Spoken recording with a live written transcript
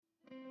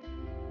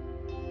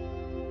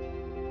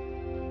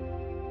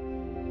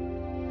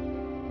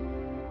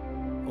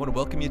want to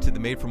welcome you to the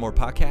Made for More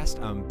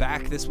podcast. I'm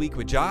back this week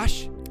with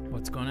Josh.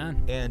 What's going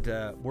on? And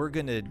we're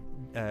going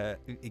to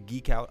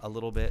geek out a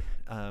little bit.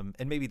 And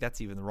maybe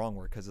that's even the wrong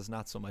word because it's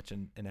not so much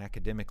an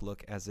academic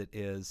look as it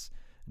is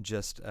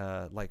just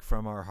like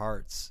from our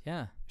hearts.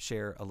 Yeah.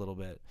 Share a little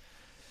bit.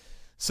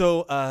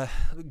 So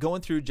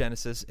going through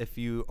Genesis, if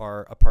you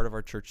are a part of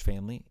our church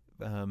family,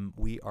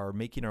 we are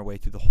making our way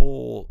through the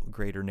whole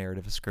greater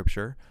narrative of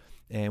Scripture.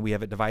 And we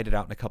have it divided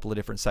out in a couple of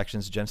different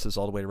sections, Genesis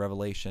all the way to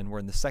Revelation. We're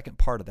in the second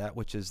part of that,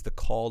 which is the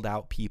called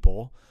out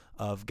people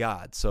of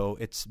God. So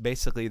it's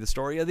basically the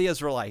story of the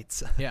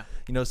Israelites. Yeah.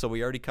 So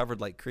we already covered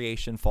like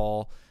creation,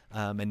 fall,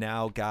 and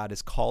now God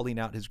is calling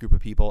out his group of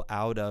people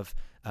out of,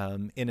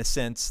 in a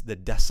sense, the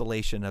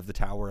desolation of the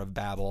Tower of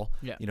Babel.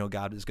 Yeah.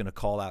 God is going to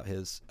call out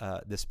his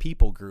this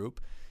people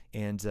group,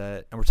 and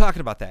we're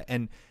talking about that.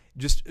 And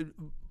just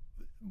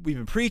we've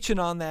been preaching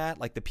on that,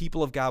 like the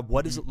people of God.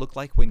 What does it look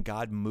like when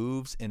God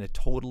moves in a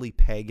totally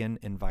pagan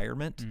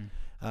environment?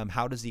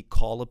 How does he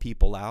call a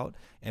people out?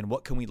 And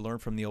what can we learn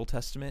from the Old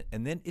Testament?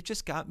 And then it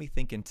just got me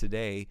thinking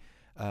today,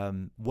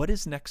 what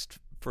is next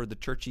for the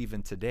church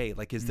even today?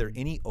 Like, is there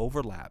any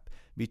overlap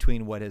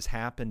between what has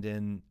happened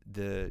in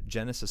the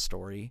Genesis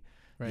story,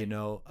 right.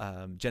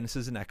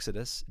 Genesis and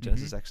Exodus,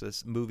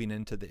 Exodus, moving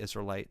into the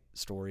Israelite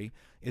story?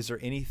 Is there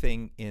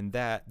anything in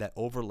that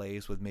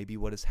overlays with maybe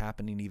what is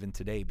happening even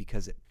today?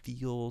 Because it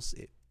feels,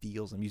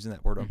 I'm using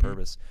that word on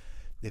purpose,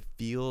 it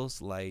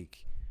feels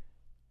like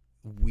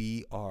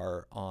we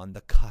are on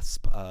the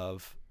cusp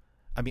of,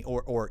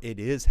 or it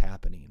is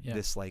happening,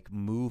 this like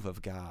move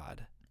of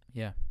God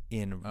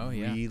in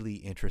really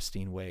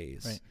interesting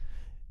ways. Right.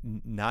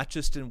 Not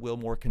just in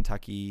Wilmore,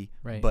 Kentucky,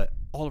 right. but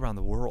all around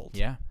the world.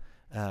 Yeah.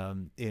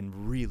 In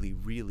really,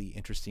 really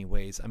interesting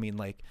ways.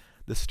 Like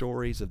the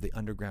stories of the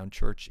underground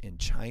church in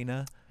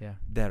China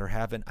that are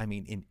having,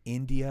 in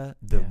India,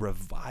 the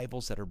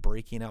revivals that are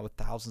breaking out with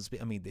thousands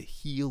of, the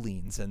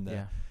healings and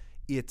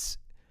it's,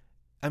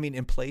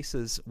 in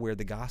places where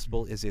the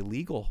gospel is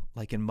illegal,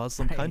 like in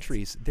Muslim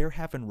countries, they're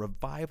having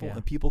revival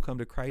and people come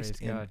to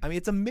Christ.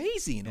 It's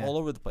amazing all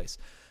over the place.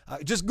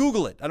 Just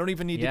Google it. I don't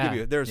even need to give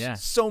you it. There's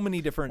so many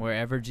different...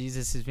 Wherever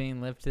Jesus is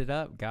being lifted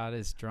up, God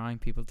is drawing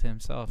people to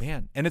himself.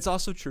 Man, and it's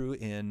also true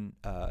in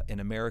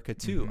America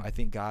too. I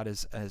think God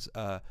is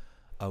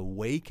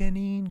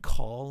awakening,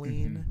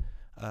 calling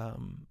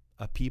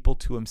a people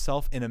to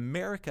himself. In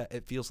America,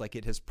 it feels like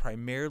it has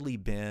primarily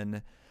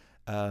been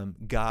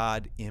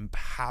God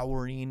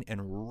empowering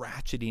and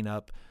ratcheting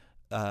up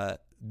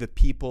the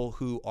people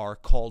who are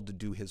called to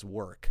do his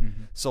work.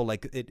 So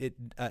like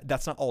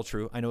that's not all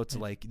true. I know it's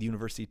like the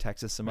University of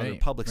Texas, some other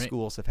public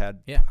schools have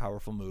had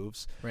powerful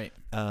moves. Right.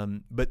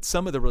 But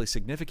some of the really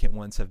significant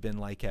ones have been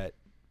like at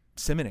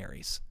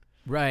seminaries.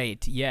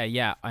 Right.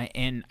 Yeah.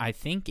 I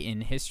think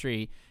in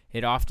history,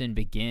 it often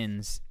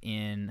begins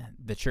in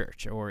the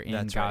church or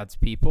in God's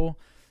people.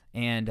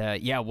 And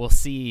we'll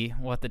see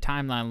what the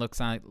timeline looks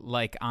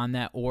like on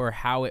that or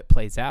how it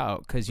plays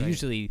out. Because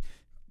usually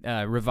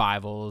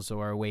revivals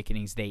or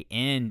awakenings, they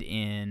end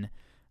in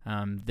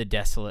the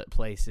desolate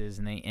places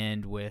and they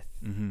end with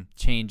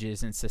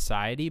changes in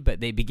society. But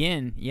they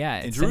begin,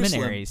 in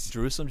seminaries.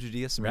 Jerusalem,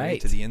 Judea, Samaria,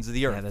 to the ends of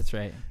the earth. Yeah, that's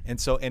right.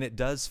 And it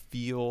does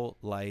feel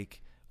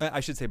like, I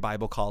should say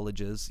Bible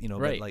colleges,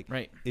 but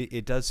like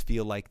it does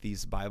feel like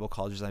these Bible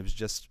colleges. I was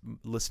just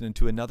listening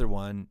to another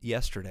one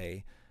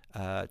yesterday.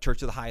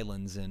 Church of the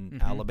Highlands in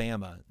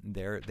Alabama.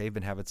 They've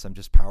been having some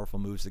just powerful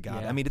moves to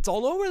God. It's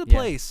all over the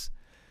place.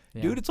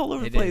 Dude, it's all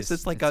over the place.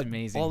 It's like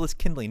amazing. All this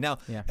kindling. Now,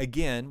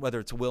 again, whether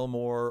it's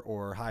Wilmore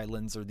or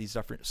Highlands or these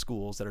different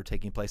schools that are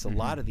taking place, a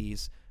lot of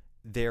these,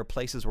 they're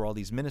places where all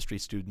these ministry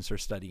students are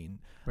studying.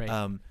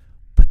 Right.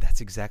 But that's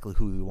exactly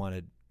who we want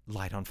to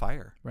light on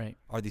fire. Right.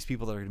 Are these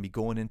people that are going to be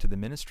going into the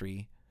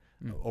ministry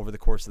over the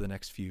course of the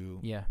next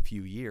few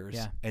years,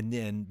 and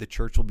then the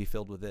church will be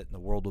filled with it, and the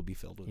world will be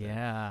filled with it.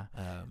 Yeah,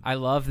 I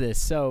love this.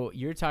 So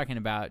you're talking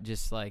about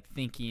just like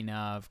thinking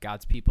of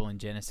God's people in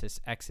Genesis,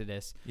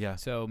 Exodus. Yeah.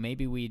 So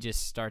maybe we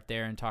just start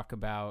there and talk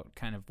about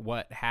kind of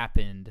what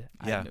happened.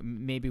 Yeah.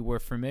 Maybe we're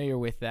familiar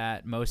with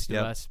that, most of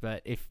us,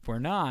 but if we're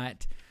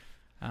not,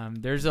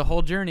 there's a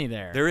whole journey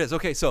there. There is.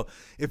 Okay, so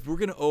if we're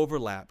going to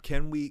overlap,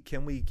 can we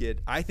get?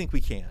 I think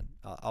we can.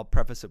 I'll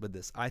preface it with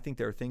this. I think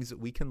there are things that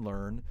we can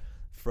learn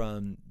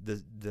from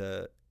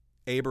the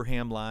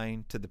Abraham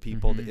line to the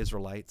people, the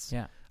Israelites.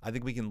 Yeah. I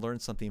think we can learn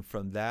something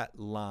from that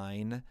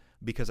line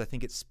because I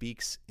think it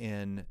speaks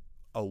in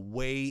a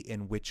way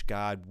in which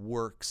God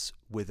works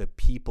with a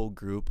people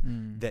group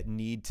that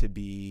need to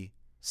be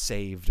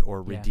saved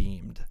or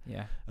redeemed.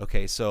 Yeah.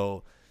 Okay,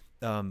 so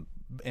and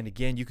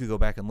again, you could go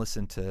back and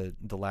listen to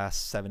the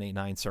last 7, 8,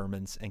 9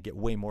 sermons and get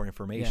way more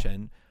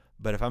information. Yeah.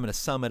 But if I'm going to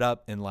sum it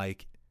up in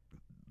like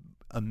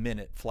a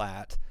minute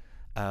flat,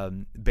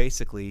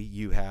 basically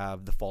you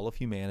have the fall of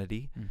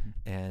humanity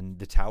and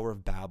the Tower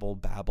of Babel,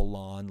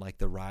 Babylon, like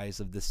the rise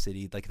of the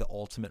city, like the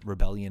ultimate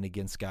rebellion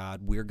against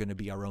God. We're going to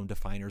be our own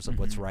definers of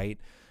what's right.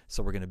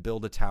 So we're going to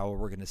build a tower.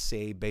 We're going to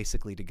say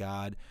basically to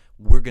God,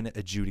 we're going to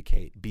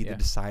adjudicate, be the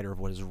decider of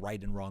what is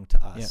right and wrong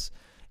to us.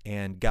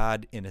 And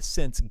God, in a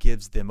sense,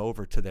 gives them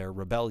over to their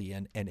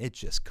rebellion, and it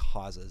just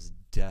causes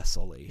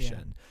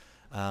desolation.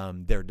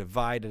 They're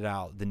divided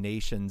out. The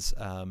nations,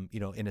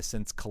 in a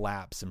sense,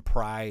 collapse, and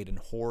pride and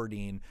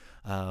hoarding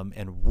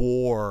and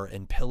war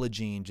and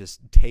pillaging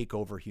just take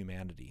over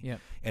humanity. Yeah.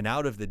 And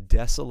out of the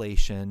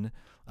desolation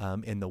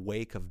in the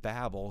wake of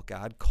Babel,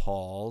 God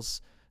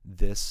calls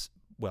this,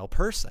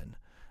 person.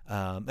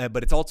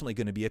 But it's ultimately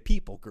going to be a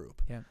people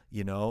group,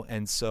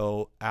 and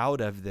so out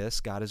of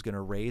this, God is going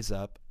to raise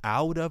up,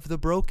 out of the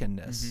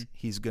brokenness,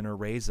 he's going to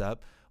raise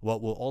up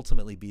what will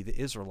ultimately be the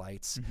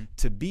Israelites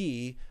to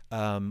be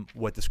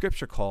what the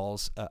scripture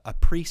calls a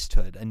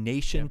priesthood, a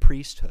nation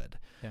priesthood.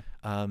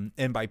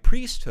 And by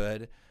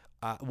priesthood,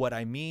 what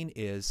I mean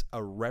is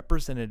a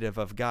representative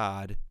of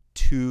God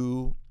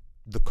to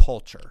the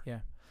culture.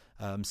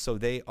 So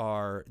they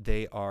are.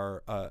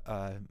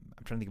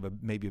 I'm trying to think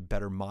of maybe a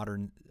better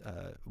modern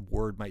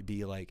word might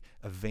be like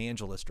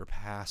evangelist or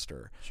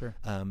pastor. Sure.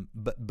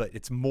 But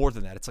it's more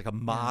than that. It's like a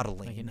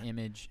modeling, like an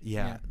image.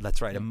 Yeah,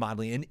 that's right. A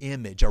modeling, an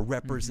image, a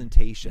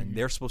representation.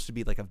 They're supposed to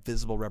be like a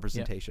visible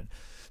representation.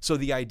 So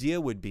the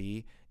idea would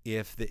be,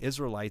 if the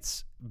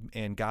Israelites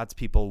and God's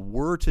people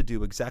were to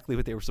do exactly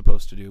what they were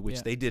supposed to do,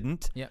 which they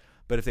didn't.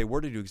 But if they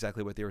were to do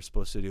exactly what they were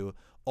supposed to do,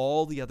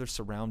 all the other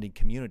surrounding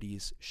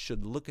communities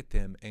should look at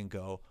them and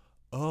go,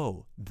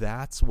 oh,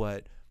 that's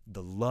what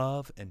the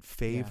love and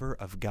favor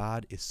of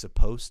God is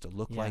supposed to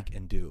look like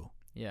and do.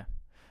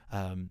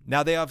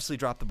 Now, they obviously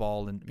drop the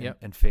ball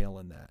and fail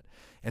in that.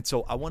 And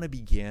so I want to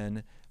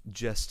begin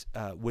just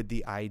with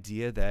the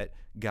idea that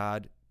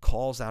God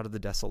calls out of the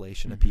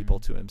desolation of people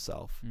to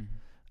himself.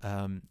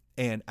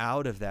 And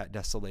out of that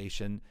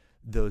desolation,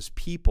 those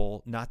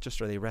people, not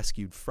just are they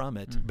rescued from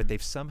it, but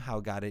they've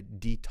somehow got to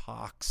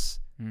detox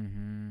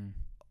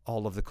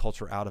all of the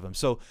culture out of them.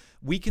 So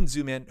we can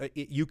zoom in.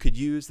 You could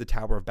use the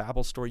Tower of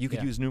Babel story. You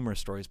could use numerous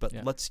stories, but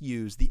let's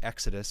use the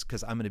Exodus,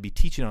 because I'm going to be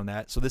teaching on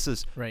that. So this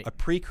is a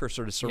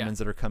precursor to sermons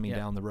that are coming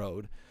down the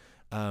road.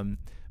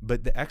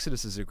 But the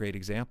Exodus is a great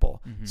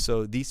example.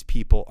 So these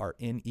people are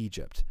in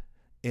Egypt.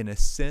 In a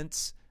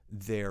sense,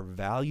 their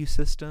value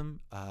system,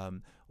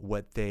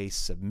 what they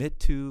submit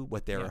to,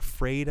 what they're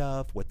afraid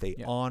of, what they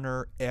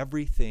honor,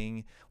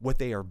 everything, what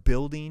they are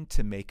building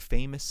to make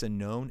famous and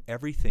known,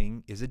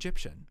 everything is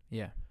Egyptian.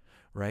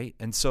 Right?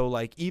 And so,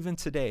 like, even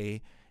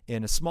today,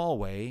 in a small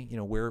way,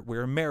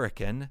 we're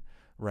American,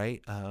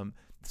 right?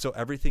 So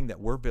everything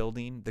that we're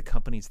building, the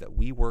companies that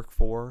we work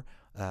for,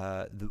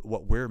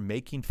 what we're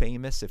making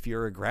famous, if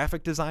you're a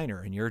graphic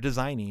designer and you're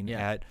designing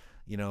at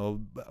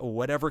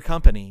whatever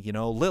company,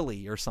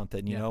 Lilly or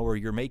something, or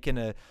you're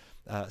making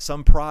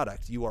some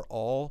product, you are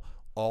all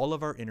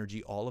of our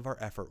energy, all of our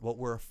effort, what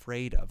we're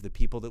afraid of, the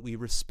people that we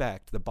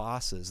respect, the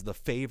bosses, the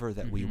favor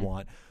that we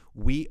want,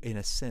 we, in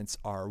a sense,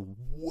 are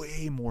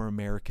way more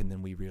American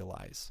than we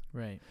realize.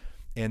 Right.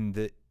 And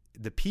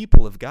the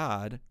people of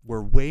God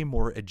were way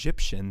more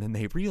Egyptian than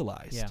they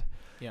realized.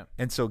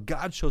 And so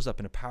God shows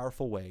up in a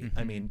powerful way.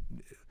 I mean,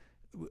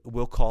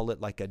 we'll call it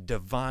like a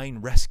divine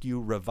rescue,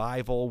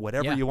 revival,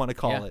 whatever you want to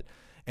call it.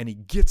 And he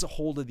gets a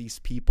hold of these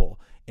people,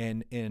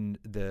 and in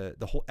the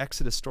whole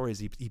Exodus story is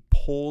he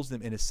pulls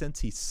them, in a sense,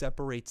 he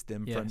separates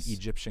them from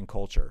Egyptian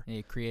culture.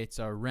 He creates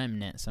a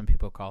remnant, some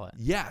people call it.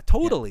 Yeah,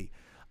 totally.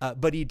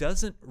 But he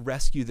doesn't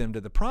rescue them to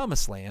the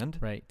promised land.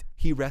 Right.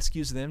 He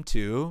rescues them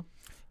to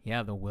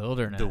the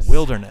wilderness. The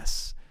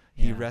wilderness.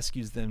 He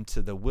rescues them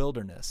to the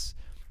wilderness.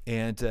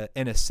 And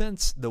in a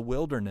sense, the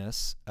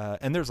wilderness,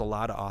 and there's a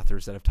lot of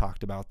authors that have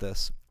talked about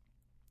this,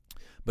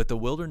 but the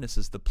wilderness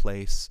is the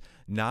place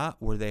not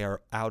where they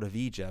are out of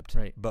Egypt,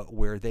 but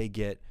where they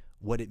get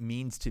what it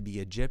means to be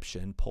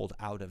Egyptian pulled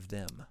out of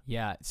them.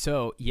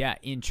 So,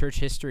 in church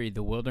history,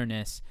 the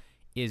wilderness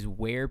is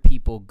where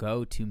people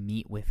go to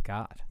meet with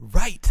God.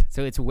 Right.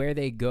 So it's where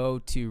they go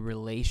to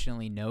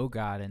relationally know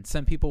God. And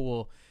some people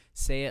will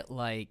say it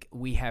like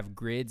we have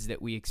grids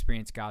that we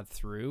experience God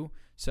through.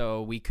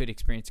 So we could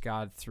experience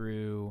God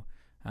through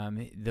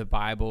the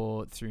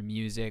Bible, through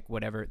music,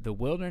 whatever. The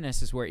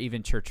wilderness is where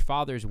even church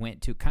fathers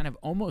went to kind of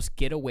almost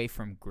get away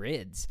from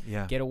grids,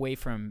 get away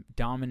from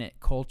dominant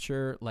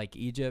culture like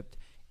Egypt,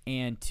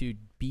 and to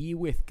be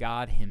with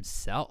God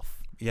himself.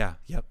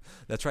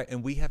 That's right.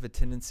 And we have a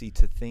tendency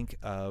to think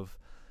of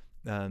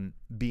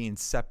being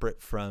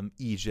separate from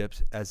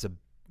Egypt as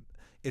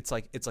it's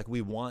like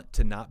we want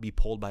to not be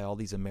pulled by all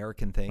these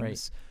American things.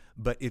 Right.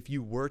 But if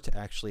you were to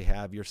actually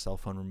have your cell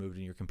phone removed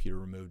and your computer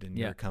removed and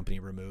your company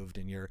removed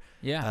and your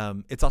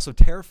it's also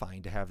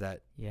terrifying to have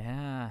that.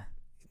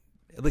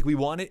 Like we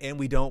want it and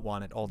we don't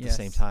want it all at the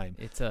same time.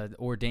 It's an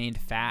ordained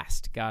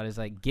fast. God is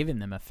like giving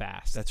them a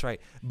fast. That's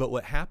right. But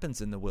what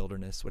happens in the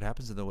wilderness,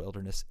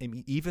 I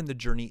mean, even the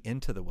journey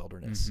into the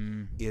wilderness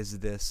is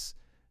this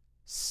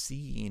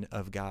seeing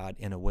of God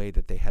in a way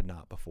that they had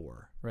not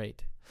before.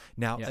 Right.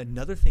 Now,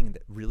 another thing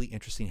that really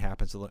interesting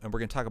happens, and we're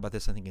going to talk about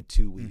this, I think, in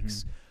 2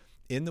 weeks.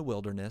 In the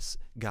wilderness,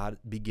 God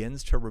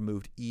begins to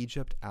remove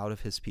Egypt out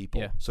of his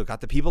people. So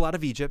got the people out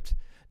of Egypt.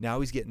 Now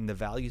he's getting the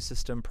value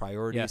system,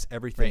 priorities, Yeah,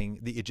 everything,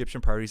 the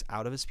Egyptian priorities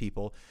out of his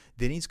people.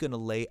 Then he's going to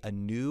lay a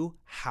new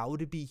how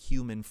to be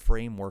human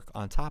framework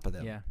on top of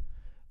them,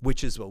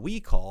 which is what we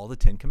call the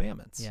 10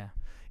 Commandments. Yeah.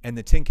 And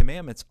the 10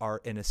 Commandments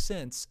are, in a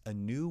sense, a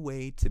new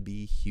way to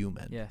be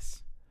human.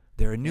 Yes.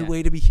 They're a new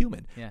way to be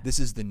human. Yeah. This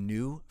is the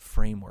new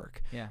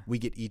framework. Yeah. We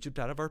get Egypt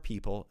out of our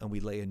people, and we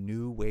lay a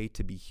new way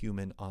to be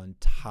human on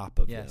top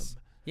of them.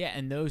 Yeah,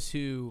 and those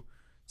who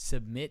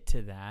submit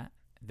to that,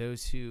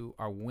 those who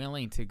are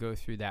willing to go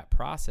through that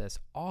process,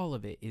 all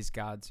of it is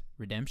God's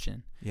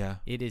redemption. Yeah.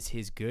 It is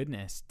his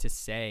goodness to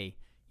say,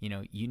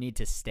 you need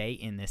to stay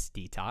in this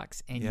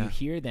detox. And you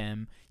hear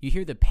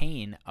the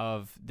pain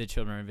of the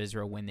children of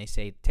Israel when they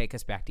say, take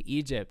us back to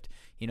Egypt.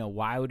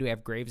 Why would we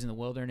have graves in the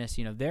wilderness?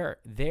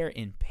 They're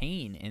in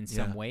pain in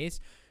some ways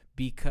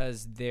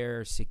because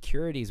their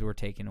securities were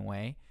taken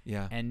away.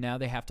 Yeah. And now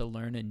they have to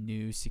learn a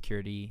new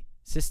security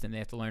system. They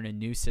have to learn a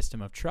new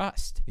system of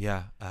trust.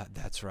 Yeah,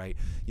 that's right.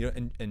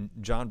 And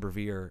John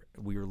Bevere,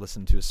 we were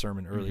listening to a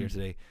sermon earlier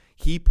today.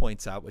 He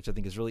points out, which I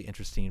think is really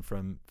interesting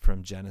from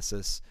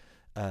Genesis,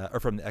 or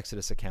from the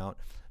Exodus account,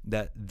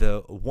 that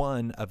the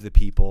one of the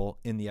people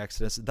in the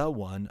Exodus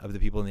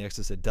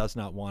that does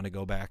not want to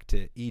go back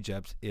to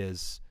Egypt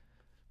it's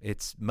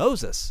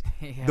Moses,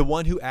 the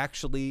one who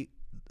actually,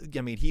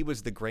 he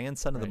was the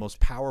grandson of the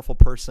most powerful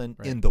person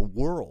in the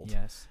world.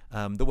 Yes.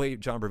 The way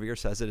John Bevere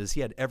says it is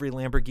he had every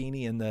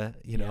Lamborghini in the,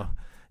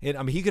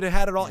 he could have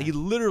had it all. He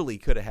literally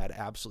could have had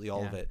absolutely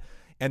all of it.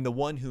 And the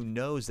one who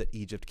knows that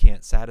Egypt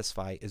can't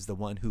satisfy is the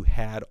one who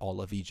had all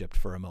of Egypt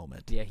for a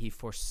moment. Yeah, he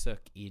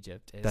forsook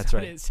Egypt. That's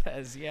right. It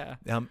says, yeah.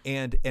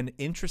 And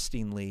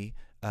interestingly,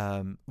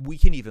 we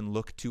can even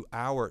look to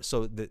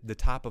the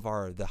top of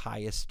the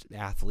highest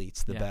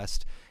athletes, the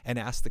best, and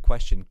ask the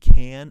question: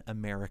 can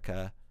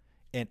America,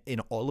 and in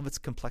all of its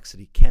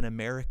complexity, can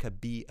America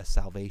be a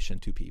salvation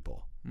to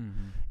people?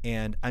 Mm-hmm.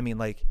 And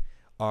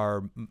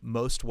our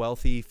most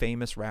wealthy,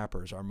 famous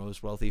rappers, our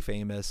most wealthy,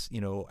 famous,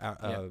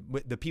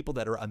 the people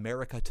that are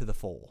America to the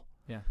full,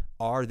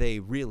 are they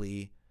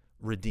really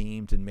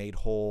redeemed and made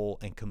whole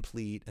and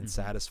complete and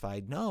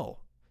satisfied? No.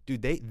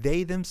 Dude,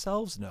 they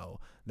themselves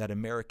know that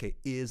America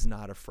is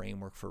not a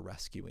framework for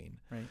rescuing.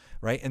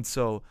 Right? And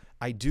so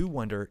I do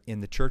wonder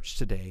in the church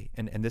today,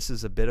 and this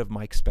is a bit of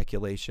Mike's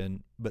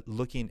speculation, but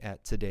looking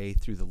at today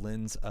through the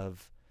lens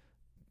of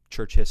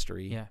church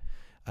history,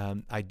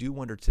 I do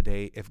wonder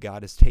today if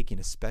God is taking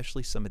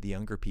especially some of the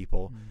younger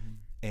people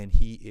and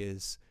he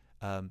is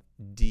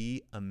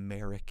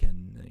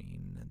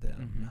de-Americaning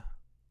them.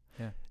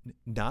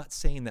 Not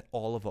saying that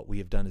all of what we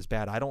have done is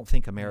bad. I don't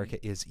think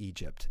America is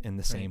Egypt in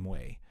the same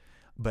way.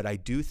 But I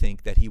do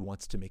think that he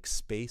wants to make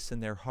space in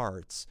their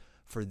hearts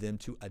for them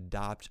to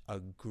adopt a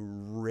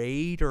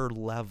greater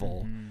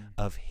level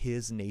of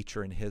his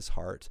nature and his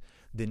heart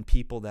than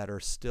people that are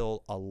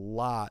still a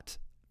lot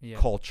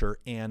culture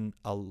and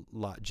a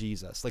lot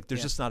Jesus.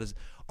 There's just not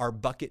our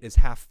bucket is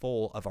half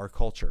full of our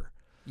culture.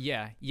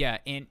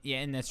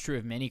 And that's true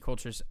of many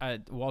cultures.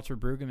 Walter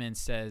Brueggemann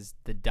says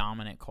the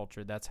dominant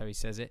culture, that's how he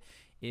says it,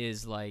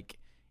 is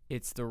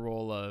it's the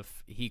role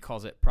of, he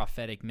calls it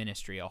prophetic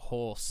ministry, a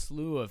whole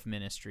slew of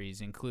ministries,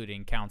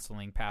 including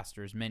counseling,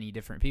 pastors, many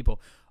different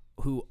people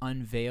who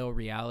unveil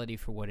reality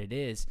for what it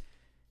is.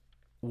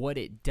 What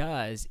it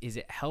does is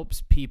it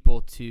helps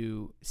people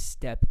to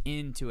step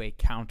into a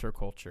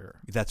counterculture.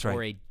 That's right.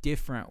 Or a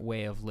different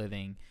way of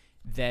living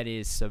that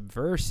is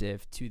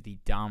subversive to the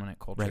dominant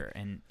culture.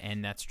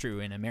 And that's true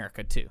in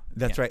America too.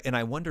 That's right. And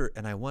I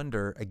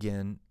wonder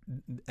again,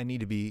 I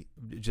need to be,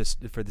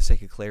 just for the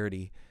sake of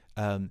clarity,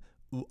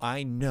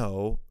 I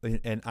know,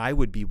 and I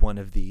would be one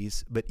of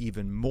these, but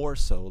even more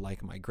so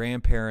like my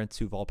grandparents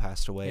who've all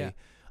passed away,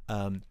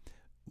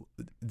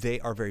 they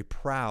are very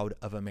proud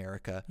of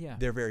America. Yeah.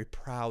 They're very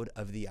proud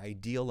of the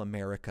ideal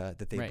America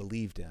that they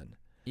believed in.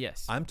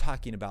 Yes. I'm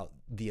talking about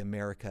the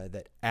America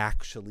that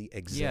actually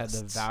exists. Yeah,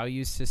 the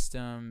value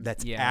system.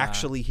 That's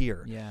actually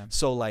here. Yeah.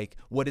 So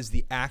what is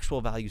the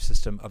actual value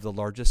system of the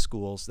largest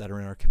schools that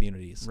are in our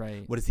communities?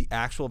 Right. What is the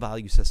actual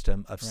value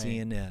system of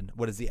CNN?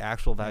 What is the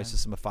actual value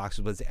system of Fox?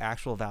 What is the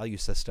actual value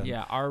system?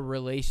 Yeah, our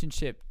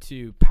relationship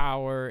to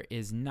power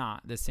is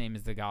not the same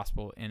as the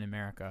gospel in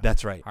America.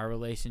 That's right. Our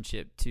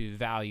relationship to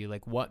value,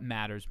 what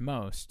matters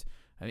most,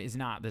 is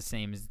not the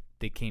same as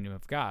the kingdom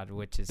of God,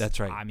 which is, that's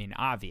right.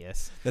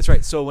 Obvious. That's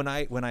right. So when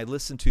I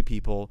listen to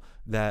people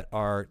that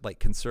are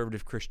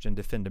conservative Christian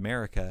defend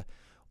America,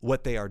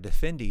 what they are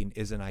defending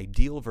is an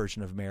ideal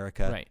version of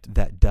America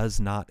that does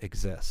not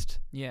exist.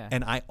 Yeah.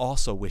 And I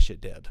also wish it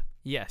did.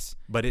 Yes.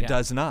 But it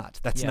does not.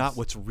 That's not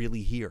what's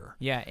really here.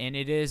 Yeah, and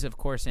it is, of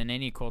course, in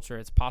any culture,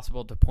 it's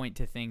possible to point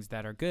to things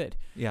that are good.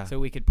 Yeah. So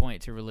we could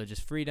point to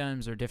religious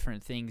freedoms or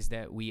different things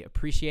that we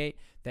appreciate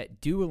that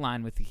do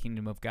align with the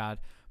kingdom of God.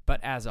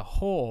 But as a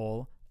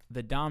whole,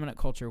 the dominant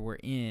culture we're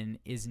in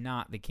is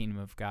not the kingdom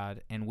of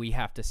God, and we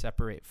have to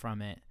separate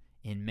from it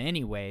in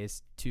many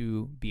ways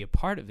to be a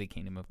part of the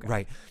kingdom of God.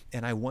 Right.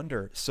 And I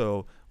wonder,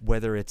 so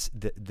whether it's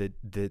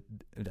the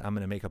I'm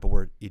going to make up a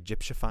word,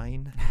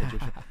 Egyptifying,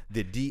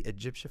 the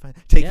de-Egyptifying,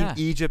 taking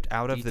Egypt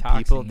out of the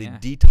people, the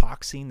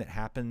detoxing that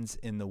happens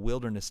in the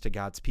wilderness to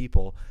God's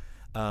people.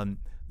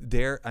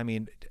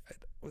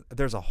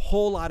 There's a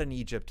whole lot in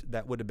Egypt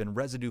that would have been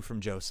residue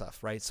from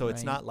Joseph, right? So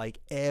it's not like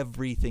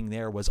everything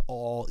there was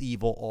all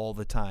evil all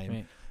the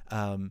time.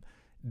 Right.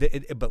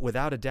 But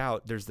without a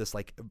doubt, there's this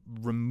like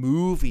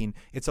removing.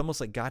 It's almost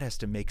like God has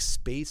to make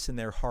space in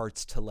their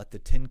hearts to let the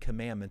 10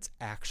 Commandments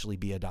actually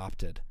be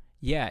adopted.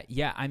 Yeah.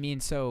 I mean,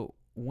 so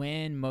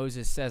when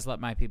Moses says, "Let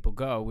my people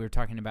go," we were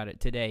talking about it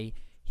today.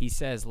 He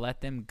says,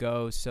 "Let them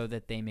go so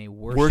that they may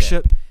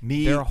worship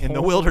me in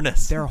the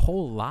wilderness." Their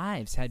whole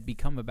lives had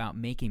become about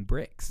making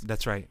bricks.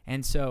 That's right.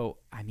 And so,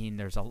 I mean,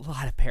 there's a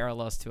lot of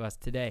parallels to us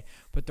today,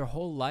 but their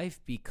whole life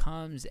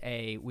becomes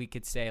we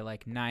could say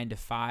like 9 to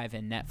 5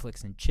 and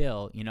Netflix and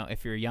chill. You know,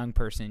 if you're a young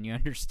person, you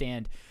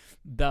understand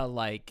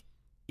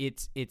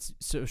it's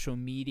social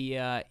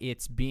media,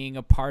 it's being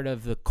a part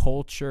of the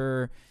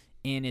culture,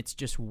 and it's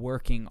just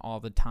working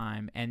all the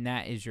time, and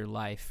that is your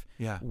life.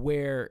 Yeah.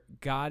 Where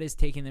God is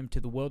taking them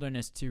to the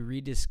wilderness to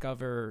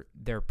rediscover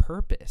their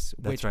purpose,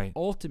 which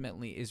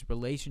ultimately is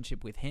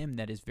relationship with Him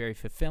that is very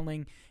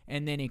fulfilling,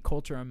 and then a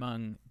culture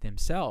among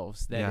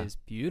themselves that is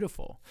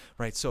beautiful.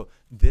 Right. So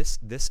this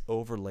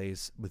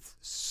overlays with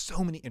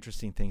so many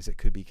interesting things that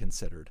could be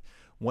considered.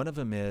 One of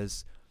them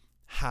is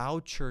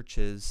how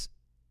churches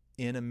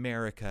in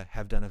America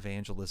have done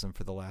evangelism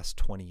for the last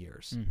 20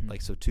 years,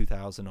 like so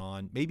 2000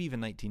 on, maybe even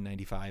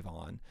 1995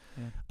 on,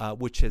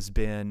 which has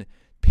been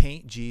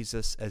paint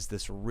Jesus as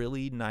this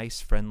really nice,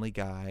 friendly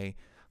guy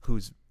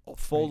who's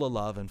full of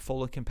love and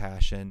full of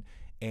compassion,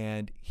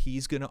 and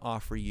he's going to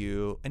offer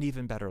you an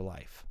even better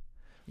life.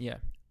 Yeah.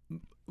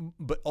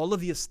 But all of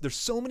these, there's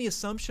so many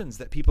assumptions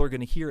that people are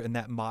going to hear in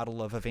that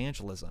model of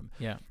evangelism.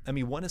 Yeah. I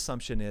mean, one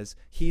assumption is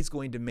he's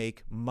going to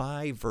make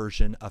my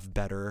version of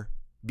better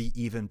be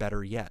even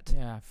better yet.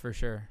 Yeah, for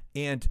sure.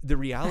 And the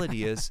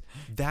reality is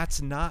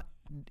that's not,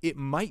 it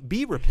might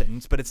be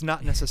repentance, but it's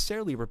not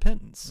necessarily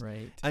repentance.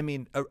 Right. I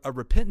mean, a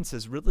repentance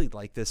is really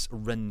like this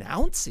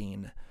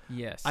renouncing.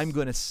 Yes. I'm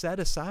going to set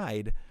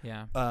aside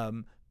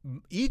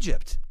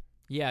Egypt.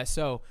 Yeah,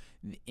 so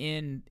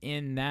in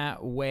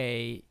that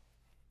way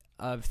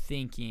of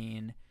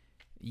thinking,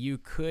 you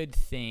could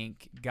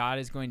think God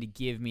is going to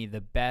give me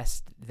the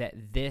best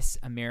that this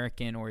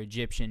American or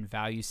Egyptian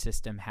value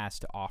system has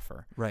to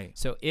offer. Right.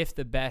 So if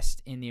the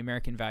best in the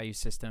American value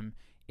system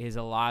is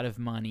a lot of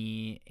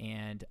money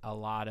and a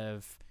lot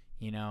of,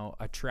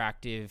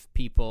 attractive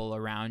people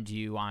around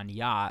you on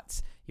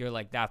yachts, you're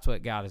like, that's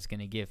what God is going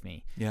to give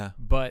me. Yeah.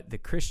 But the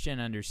Christian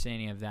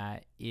understanding of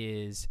that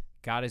is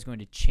God is going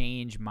to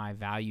change my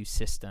value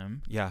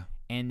system. Yeah.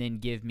 And then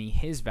give me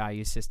His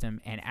value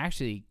system and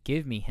actually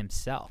give me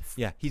Himself.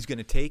 Yeah, He's going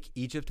to take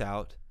Egypt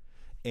out,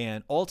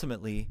 and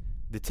ultimately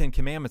the 10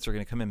 Commandments are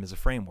going to come in as a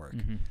framework.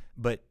 Mm-hmm.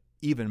 But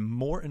even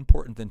more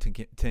important than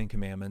 10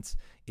 Commandments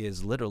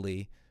is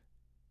literally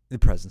the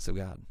presence of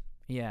God.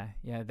 Yeah,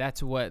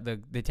 that's what the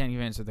 10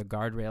 Commandments are, the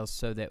guardrails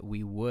so that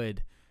we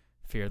would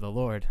fear the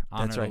Lord,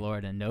 honor the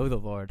Lord, and know the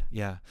Lord.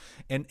 Yeah.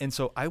 And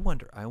so I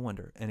wonder,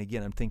 and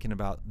again, I'm thinking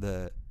about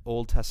the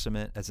Old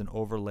Testament as an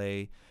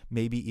overlay,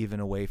 maybe even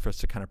a way for us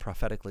to kind of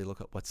prophetically look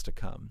at what's to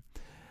come.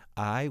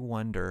 I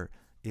wonder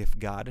if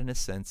God, in a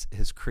sense,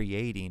 is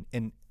creating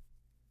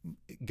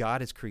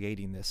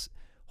this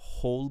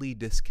holy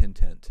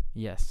discontent.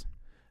 Yes.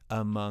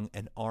 Among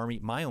an army.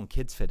 My own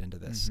kids fit into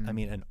this. Mm-hmm. I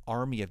mean, an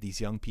army of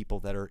these young people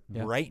that are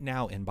right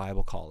now in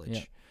Bible college.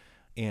 Yep.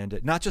 And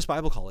not just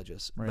Bible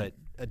colleges, but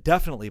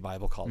definitely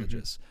Bible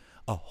colleges,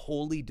 a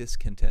holy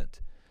discontent.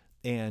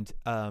 And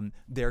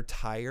they're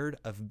tired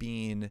of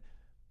being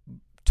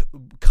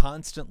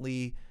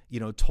constantly,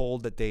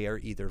 told that they are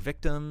either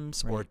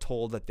victims or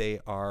told that they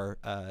are,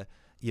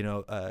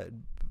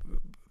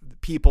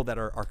 people that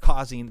are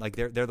causing, like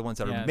they're the ones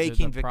that are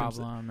making victims.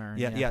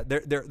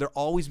 They're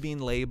always being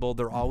labeled.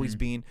 They're always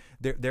being,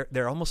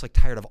 they're almost like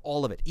tired of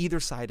all of it,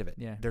 either side of it.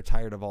 Yeah. They're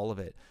tired of all of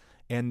it.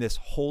 And this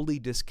holy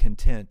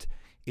discontent,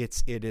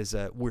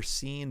 we're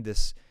seeing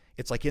this,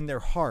 it's like in their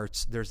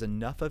hearts, there's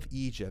enough of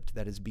Egypt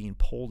that is being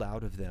pulled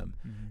out of them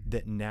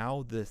that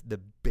now the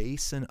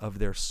basin of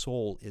their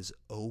soul is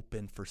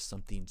open for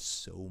something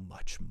so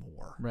much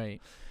more.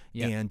 Right.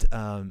 Yeah.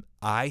 And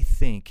I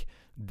think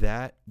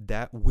that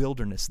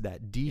wilderness,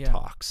 that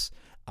detox,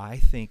 I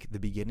think the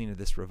beginning of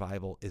this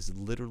revival is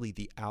literally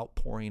the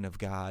outpouring of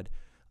God,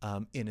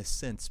 in a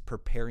sense,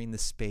 preparing the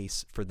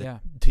space for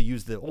to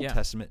use the Old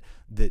Testament,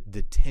 the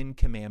 10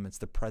 Commandments,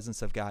 the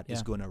presence of God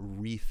is going to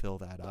refill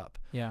that up.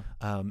 Yeah.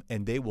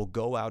 And they will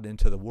go out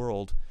into the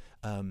world,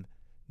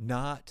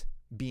 not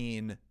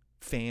being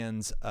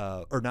fans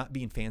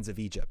of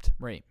Egypt.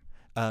 Right.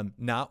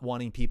 Not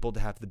wanting people to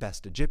have the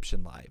best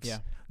Egyptian lives. Yeah.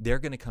 They're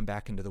going to come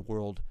back into the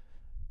world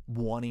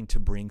wanting to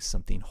bring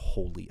something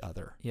wholly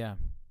other. Yeah.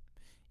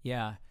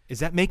 Yeah. Is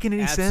that making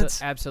any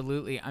sense?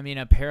 Absolutely. I mean,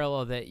 a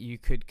parallel that you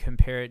could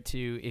compare it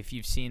to, if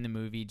you've seen the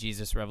movie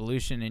Jesus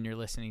Revolution and you're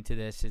listening to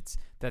this,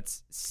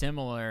 that's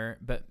similar,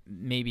 but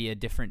maybe a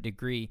different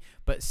degree,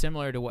 but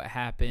similar to what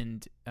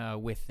happened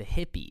with the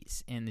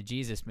hippies in the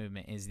Jesus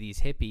movement. Is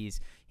these hippies,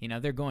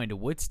 they're going to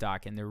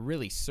Woodstock and they're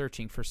really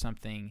searching for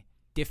something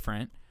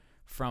different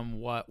from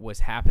what was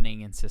happening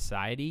in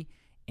society.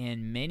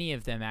 And many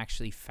of them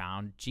actually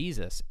found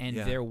Jesus. And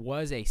there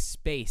was a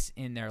space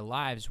in their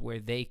lives where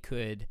they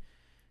could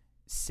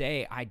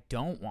say, I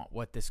don't want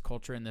what this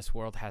culture in this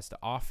world has to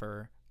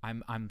offer.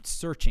 I'm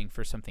searching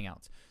for something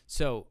else.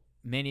 So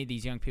many of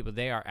these young people,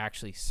 they are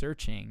actually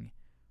searching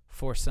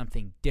for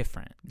something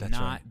different,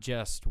 not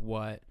just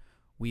what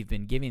we've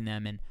been giving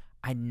them. And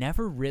I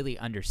never really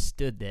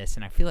understood this,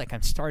 and I feel like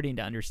I'm starting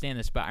to understand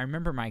this, but I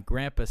remember my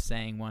grandpa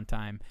saying one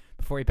time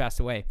before he passed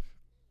away,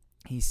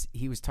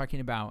 he was talking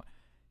about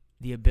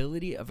the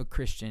ability of a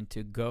Christian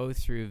to go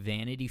through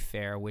Vanity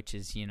Fair, which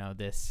is,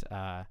 this,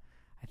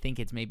 I think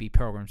it's maybe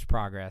Pilgrim's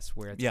Progress,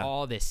 where it's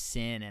all this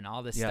sin and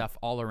all this stuff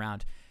all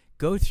around.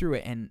 Go through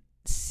it and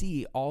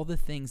see all the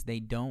things they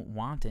don't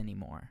want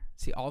anymore.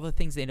 See all the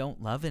things they don't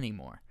love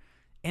anymore.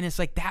 And it's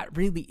like, that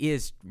really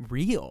is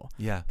real.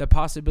 Yeah. The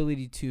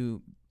possibility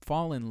to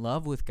fall in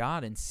love with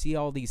God and see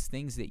all these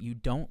things that you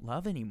don't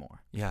love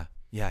anymore. Yeah.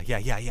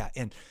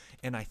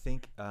 And I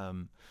think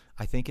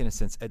in a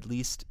sense, at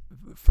least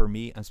for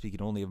me, I'm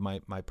speaking only of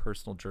my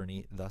personal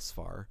journey thus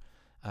far.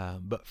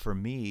 But for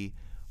me,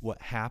 what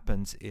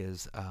happens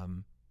is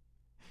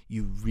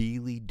you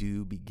really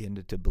do begin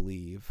to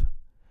believe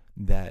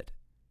that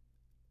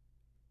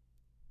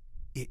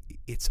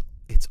it's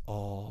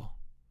all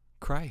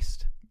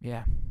Christ.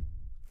 Yeah.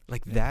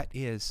 That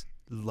is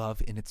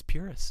love in its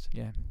purest.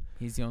 Yeah.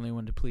 He's the only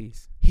one to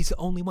please. He's the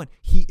only one.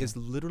 He is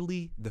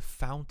literally the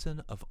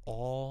fountain of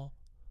all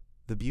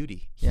the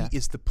beauty. He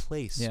is the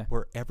place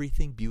where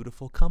everything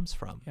beautiful comes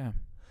from. Yeah.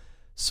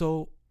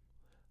 So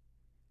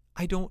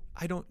I don't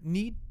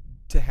need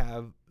to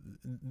have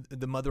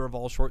the mother of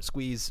all short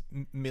squeeze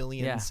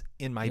millions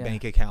in my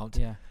bank account.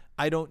 Yeah.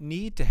 I don't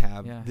need to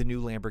have the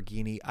new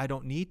Lamborghini. I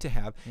don't need to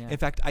have. In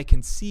fact, I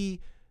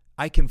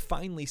can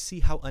finally see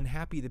how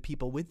unhappy the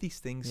people with these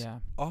things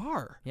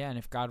are. Yeah, and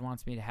if God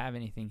wants me to have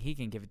anything, he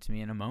can give it to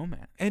me in a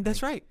moment. And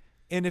that's right.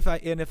 And if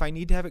I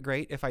need to have it,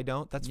 great. If I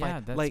don't, that's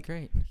fine. Yeah, that's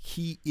great.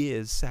 He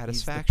is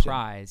satisfaction. He's the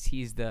prize.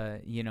 He's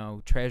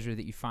the treasure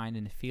that you find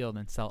in the field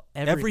and sell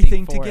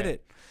everything for to get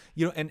it.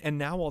 And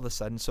now all of a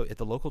sudden, so at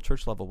the local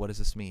church level, what does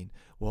this mean?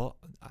 Well,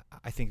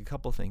 I think a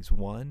couple of things.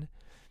 One,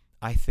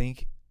 I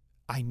think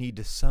I need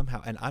to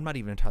somehow, and I'm not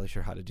even entirely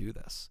sure how to do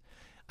this,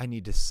 I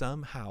need to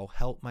somehow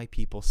help my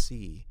people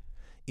see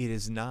it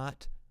is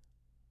not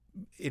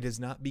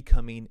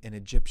becoming an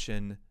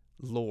Egyptian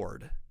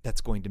lord that's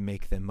going to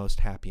make them most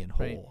happy and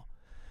whole. Right.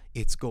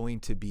 It's going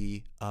to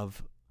be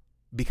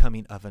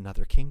becoming of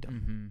another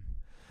kingdom.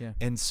 Mm-hmm. Yeah.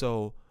 And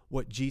so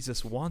what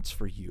Jesus wants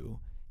for you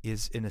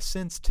is, in a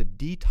sense, to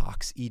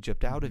detox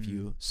Egypt out of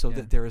you so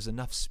that there is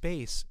enough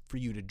space for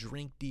you to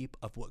drink deep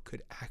of what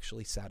could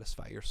actually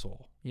satisfy your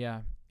soul.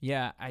 Yeah.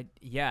 Yeah.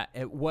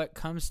 What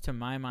comes to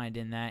my mind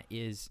in that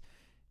is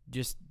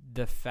just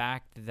the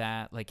fact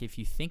that, if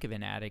you think of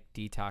an addict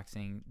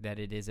detoxing, that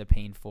it is a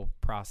painful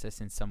process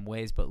in some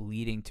ways, but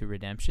leading to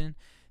redemption,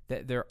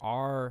 that there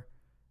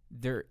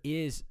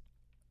is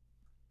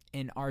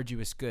an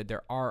arduous good.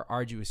 There are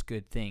arduous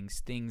good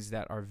things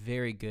that are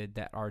very good,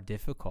 that are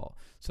difficult.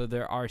 So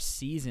there are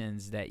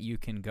seasons that you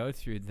can go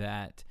through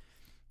that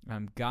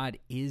God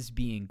is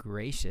being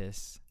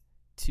gracious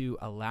to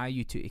allow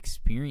you to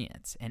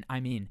experience. And I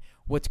mean,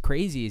 what's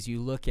crazy is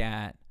you look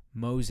at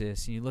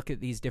Moses and you look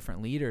at these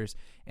different leaders,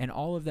 and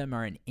all of them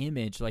are an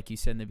image, like you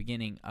said in the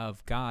beginning,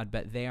 of God,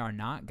 but they are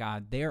not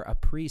God. They're a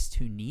priest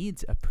who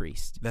needs a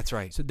priest. That's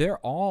right. So they're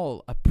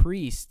all a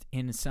priest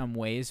in some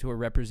ways who are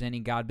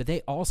representing God, but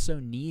they also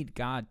need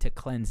God to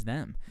cleanse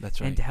them.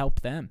 That's right. And to help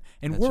them.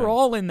 And we're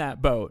all in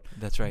that boat.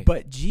 That's right.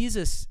 But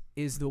Jesus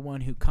is the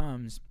one who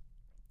comes,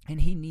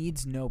 and he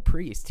needs no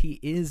priest. He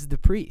is the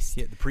priest.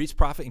 Yeah, the priest,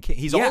 prophet, and king.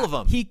 He's all of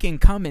them. He can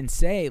come and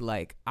say,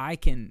 I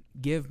can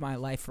give my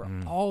life for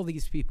all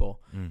these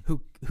people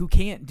who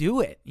can't do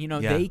it.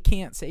 They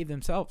can't save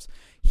themselves.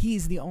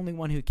 He's the only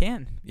one who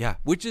can. Yeah,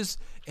 which is,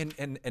 and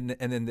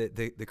then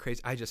the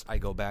crazy, I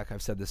go back,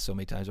 I've said this so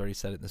many times, I already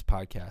said it in this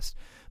podcast,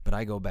 but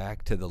I go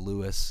back to the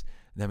Lewis.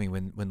 I mean,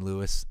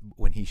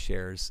 when he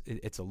shares,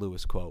 it's a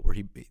Lewis quote where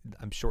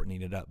I'm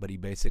shortening it up, but he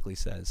basically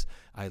says,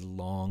 I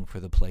long for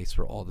the place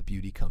where all the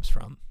beauty comes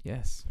from.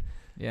 Yes.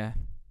 Yeah.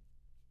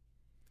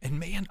 And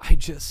man,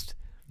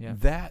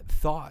 that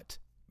thought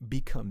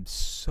becomes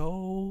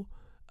so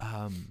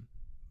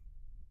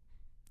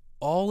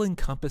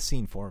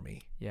all-encompassing for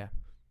me. Yeah.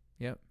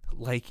 Yep.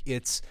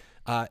 It's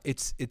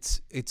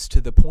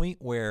to the point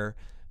where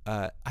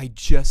I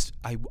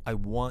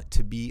want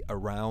to be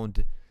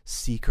around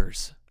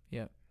seekers.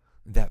 Yep.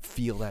 That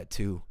feel that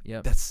too.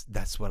 Yep.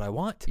 That's what I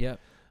want. Yep.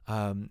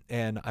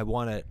 And I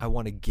want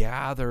to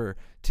gather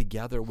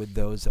together with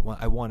those that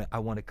I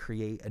want to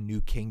create a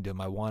new kingdom.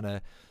 I want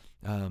to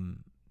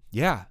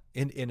Yeah.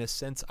 In a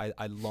sense, I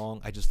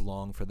just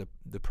long for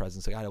the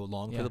presence of God. I would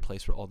long for the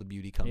place where all the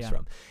beauty comes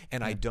from.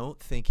 And I don't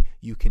think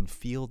you can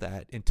feel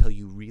that until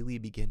you really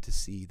begin to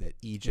see that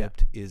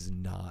Egypt is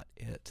not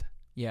it.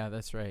 Yeah,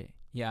 that's right.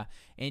 Yeah.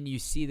 And you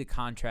see the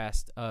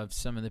contrast of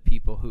some of the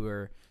people who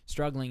are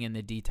struggling in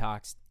the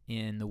detox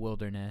in the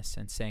wilderness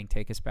and saying,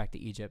 take us back to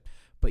Egypt.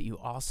 But you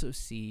also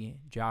see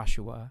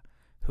Joshua,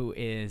 who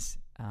is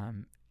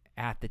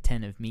at the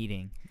tent of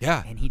meeting.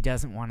 Yeah. And he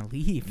doesn't want to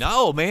leave.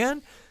 No,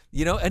 man.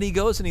 And he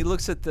goes and he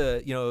looks at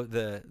the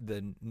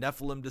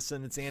Nephilim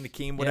descendants,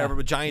 Anakim, whatever,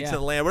 but giants in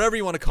the land, whatever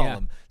you want to call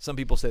them. Some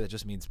people say that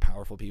just means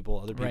powerful people.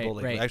 Other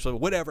people, actually,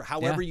 whatever,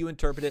 however you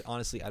interpret it,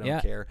 honestly, I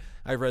don't care.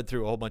 I've read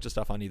through a whole bunch of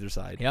stuff on either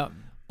side. Yep.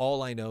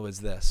 All I know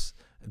is this.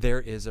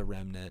 There is a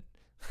remnant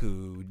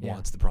who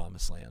wants the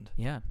promised land.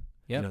 Yeah.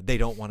 Yep. They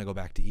don't want to go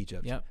back to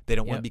Egypt. Yep. They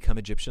don't want to become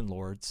Egyptian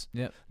lords.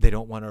 Yep. They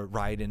don't want to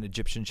ride in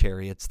Egyptian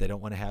chariots. They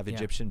don't want to have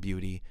Egyptian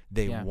beauty.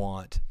 They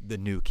want the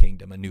new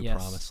kingdom, a new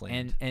promised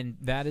land. And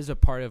that is a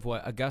part of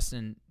what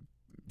Augustine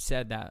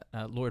said, that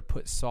Lord,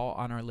 put salt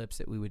on our lips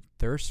that we would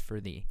thirst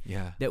for thee.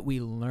 Yeah. That we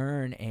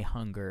learn a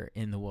hunger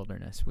in the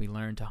wilderness. We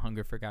learn to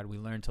hunger for God. We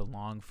learn to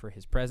long for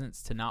his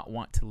presence, to not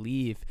want to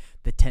leave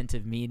the tent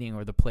of meeting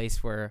or the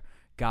place where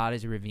God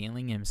is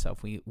revealing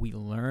himself. We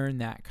learn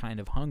that kind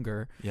of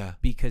hunger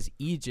because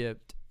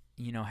Egypt,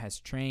 has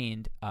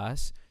trained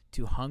us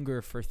to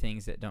hunger for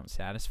things that don't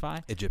satisfy.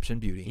 Egyptian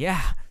beauty.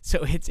 Yeah.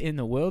 So it's in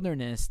the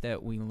wilderness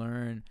that we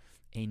learn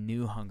a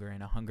new hunger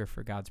and a hunger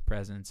for God's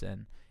presence.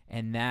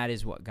 And that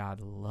is what God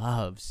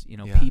loves,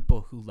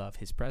 people who love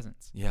his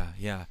presence. Yeah.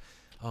 Yeah.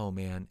 Oh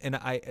man. And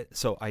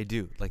I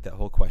do like that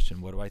whole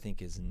question. What do I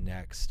think is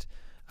next?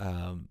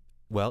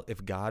 Well,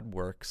 if God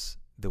works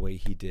the way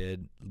he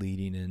did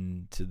leading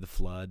into the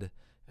flood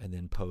and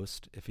then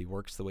post, if he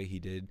works the way he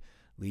did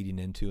leading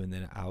into and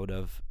then out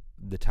of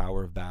the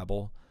Tower of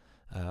Babel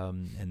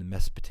and the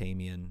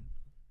Mesopotamian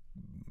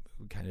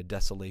kind of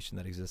desolation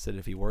that existed,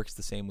 if he works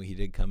the same way he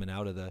did coming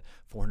out of the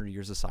 400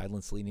 years of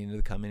silence leading into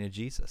the coming of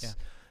Jesus,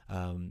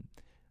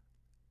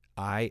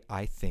 I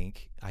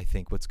think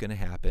what's going to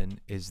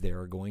happen is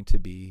there is going to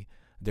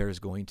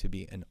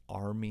be an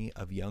army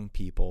of young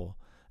people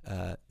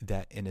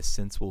that in a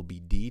sense will be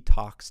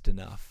detoxed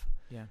enough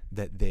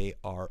that they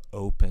are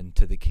open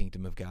to the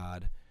kingdom of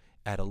God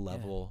at a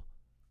level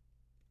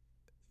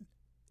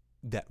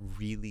that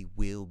really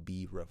will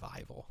be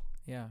revival.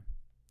 Yeah.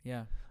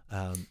 Yeah.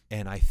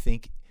 And I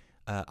think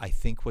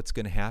what's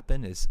going to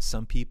happen is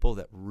some people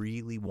that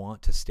really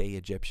want to stay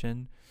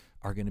Egyptian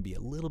are going to be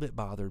a little bit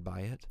bothered by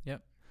it.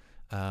 Yep.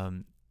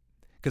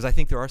 Because I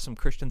think there are some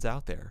Christians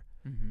out there.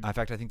 Mm-hmm. In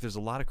fact, I think there's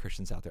a lot of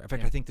Christians out there. In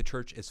fact, I think the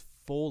church is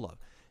full of.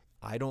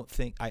 I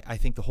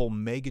think the whole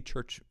mega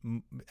church,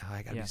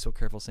 I got to be so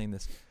careful saying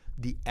this,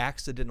 the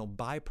accidental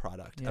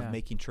byproduct of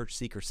making church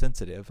seeker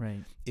sensitive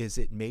is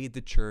it made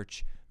the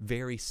church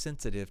very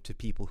sensitive to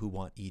people who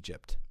want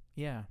Egypt.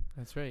 Yeah,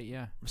 that's right,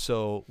 yeah.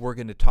 So we're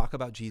going to talk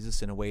about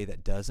Jesus in a way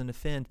that doesn't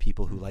offend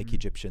people who like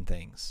Egyptian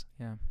things.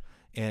 Yeah.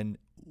 And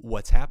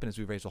what's happened is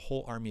we've raised a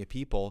whole army of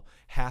people,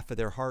 half of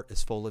their heart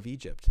is full of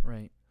Egypt.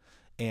 Right.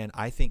 And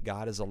I think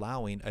God is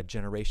allowing a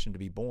generation to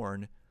be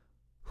born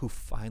who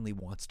finally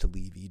wants to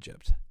leave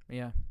Egypt.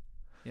 Yeah.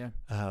 Yeah.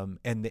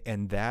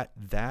 And that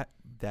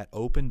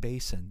open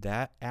basin,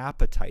 that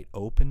appetite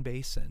open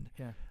basin,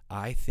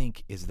 I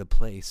think is the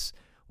place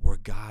where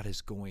God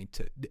is going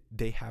to,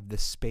 they have the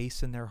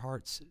space in their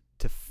hearts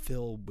to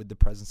fill with the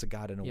presence of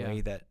God in a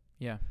way that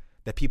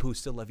people who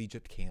still love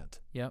Egypt can't.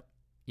 Yep.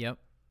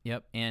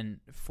 And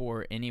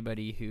for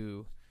anybody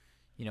who,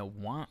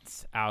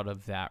 wants out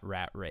of that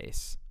rat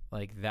race,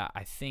 like that,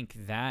 I think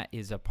that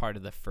is a part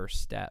of the first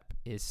step,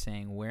 is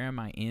saying, where am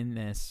I in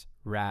this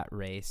rat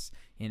race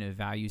in a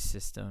value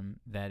system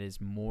that is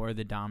more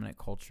the dominant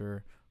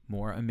culture,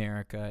 more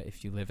America,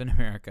 if you live in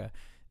America,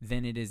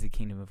 than it is the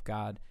kingdom of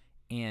God,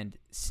 and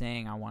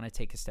saying, I want to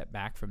take a step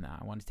back from that.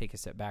 I want to take a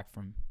step back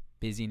from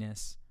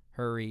busyness,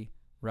 hurry,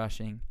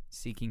 rushing,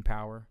 seeking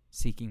power,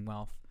 seeking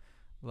wealth,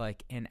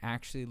 and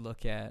actually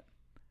look at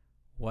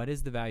what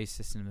is the value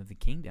system of the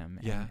kingdom,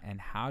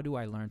 and how do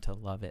I learn to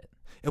love it?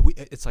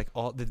 It's like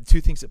all the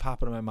two things that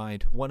pop into my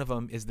mind. One of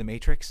them is The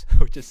Matrix,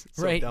 which is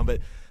so dumb, but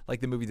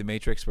like the movie The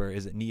Matrix, where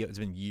is it Neo? It's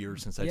been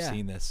years since I've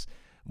seen this,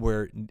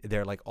 where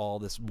they're like all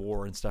this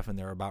war and stuff, and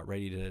they're about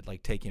ready to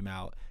like take him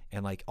out,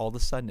 and like all of a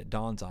sudden it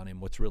dawns on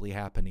him what's really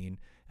happening,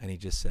 and he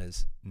just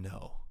says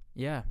no.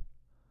 Yeah.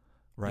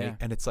 Right. Yeah.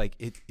 And it's like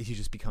he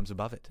just becomes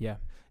above it. Yeah.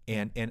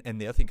 And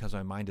the other thing that comes to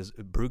my mind is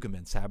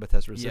Brueggemann, Sabbath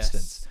as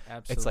Resistance. Yes,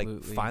 absolutely.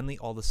 It's like finally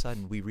all of a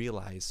sudden we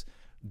realize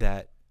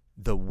that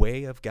the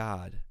way of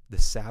God, the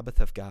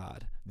Sabbath of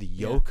God, the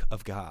yoke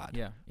of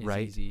God,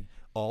 right? Easy.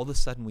 All of a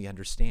sudden we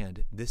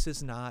understand this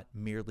is not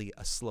merely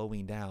a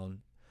slowing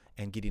down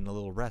and getting a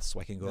little rest so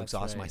I can go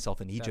exhaust myself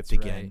in Egypt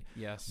again. Right.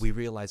 Yes. We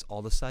realize all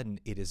of a sudden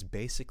it is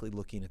basically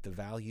looking at the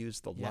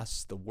values, the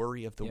lusts, the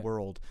worry of the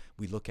world.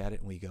 We look at it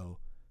and we go,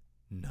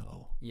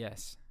 no.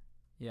 Yes.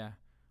 Yeah.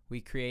 We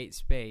create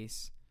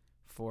space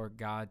for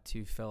God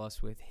to fill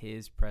us with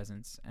his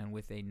presence and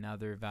with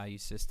another value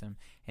system.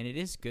 And it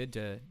is good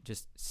to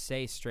just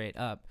say straight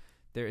up,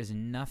 there is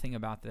nothing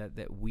about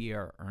that we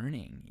are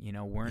earning.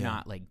 We're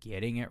not like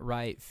getting it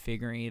right,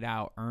 figuring it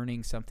out,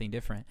 earning something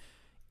different.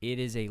 It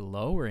is a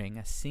lowering,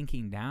 a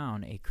sinking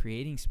down, a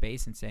creating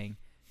space and saying,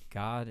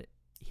 God,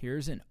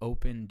 here's an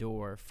open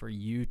door for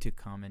you to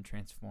come and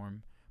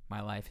transform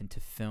my life and to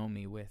fill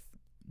me with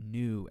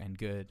new and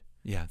good.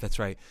 Yeah, that's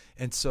right.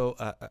 And so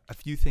a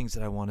few things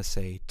that I want to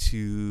say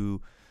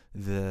to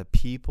the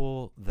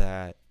people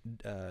that,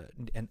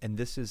 and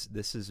this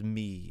is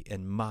me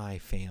and my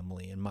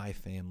family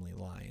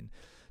line,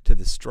 to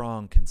the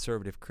strong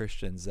conservative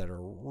Christians that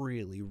are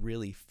really,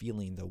 really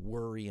feeling the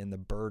worry and the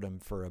burden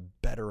for a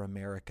better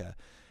America.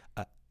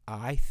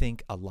 I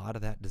think a lot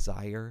of that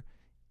desire,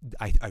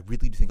 I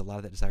really do think a lot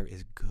of that desire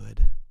is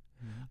good.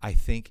 Mm-hmm. I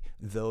think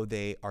though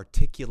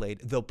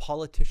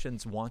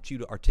politicians want you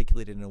to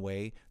articulate it in a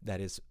way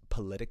that is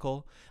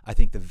political, I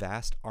think the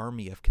vast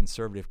army of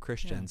conservative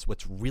Christians,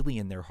 what's really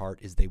in their heart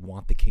is they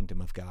want the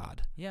kingdom of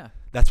God. Yeah.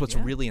 That's what's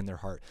really in their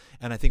heart.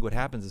 And I think what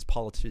happens is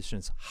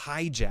politicians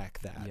hijack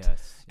that.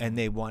 And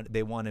they want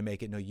to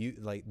make it,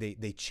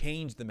 they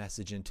change the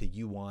message into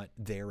you want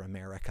their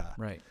America.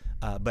 Right.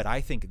 But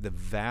I think the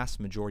vast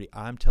majority,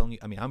 I'm telling you,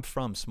 I'm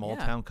from small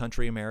town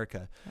country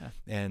America,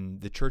 and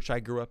the church I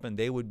grew up in,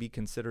 they would be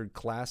considered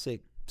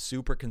classic,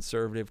 super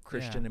conservative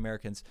Christian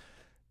Americans.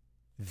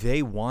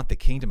 They want the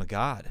kingdom of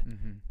God.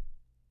 Mm-hmm.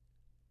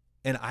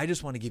 And I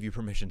just want to give you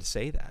permission to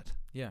say that.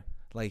 Yeah.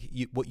 Like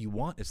what you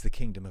want is the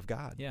kingdom of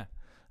God. Yeah.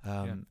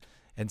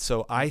 And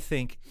so I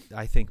think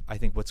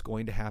what's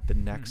going to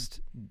happen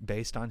next,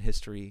 based on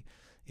history,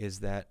 is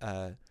that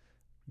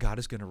God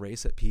is going to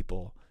raise up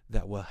people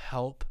that will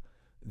help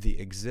the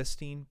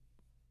existing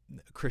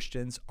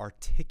Christians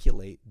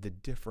articulate the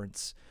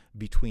difference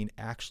between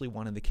actually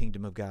wanting the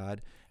kingdom of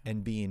God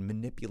and being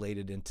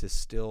manipulated into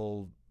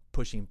still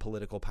pushing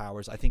political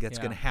powers. I think that's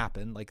going to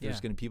happen. Like there's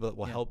going to be people that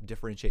will help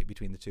differentiate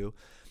between the two.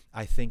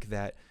 I think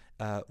that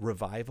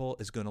revival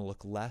is going to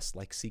look less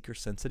like seeker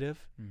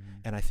sensitive,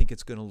 and I think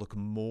it's going to look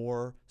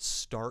more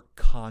stark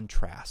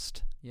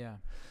contrast. Yeah.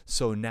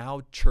 So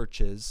now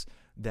churches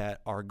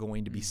that are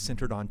going to be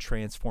centered on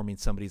transforming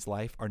somebody's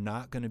life are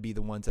not going to be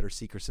the ones that are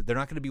seekers. They're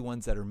not going to be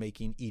ones that are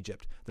making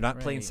Egypt. They're not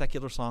playing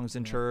secular songs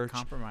in church.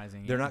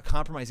 Compromising. They're not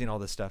compromising all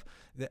this stuff.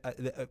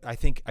 I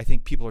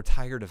think people are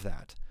tired of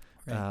that.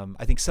 Right.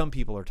 I think some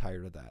people are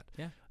tired of that.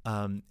 Yeah.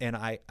 And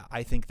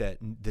I think that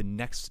the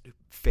next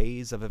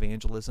phase of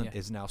evangelism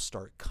is now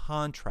stark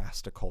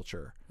contrast to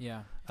culture.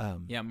 Yeah.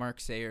 Mark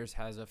Sayers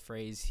has a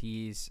phrase.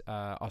 He's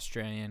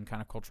Australian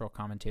kind of cultural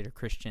commentator,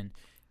 Christian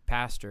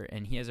pastor,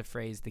 and he has a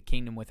phrase, the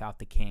kingdom without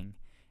the king.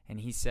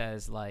 And he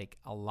says, like,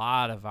 a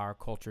lot of our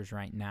cultures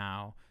right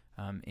now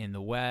in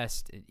the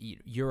West,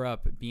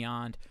 Europe,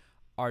 beyond,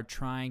 are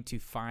trying to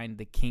find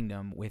the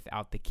kingdom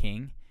without the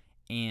king.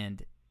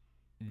 And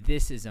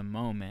this is a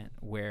moment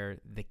where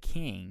the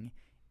king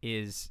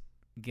is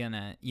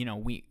gonna,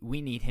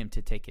 we need him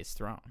to take his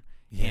throne.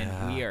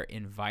 And we are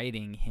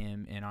inviting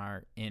him in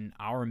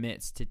our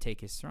midst to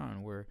take his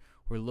throne. We're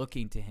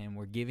looking to him.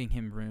 We're giving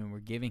him room. We're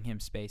giving him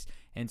space.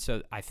 And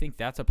so I think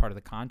that's a part of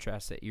the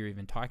contrast that you're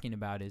even talking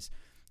about, is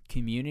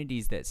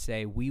communities that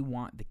say we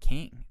want the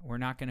king. We're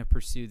not going to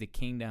pursue the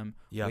kingdom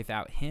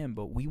without him,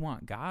 but we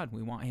want God.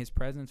 We want his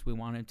presence. We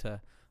want him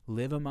to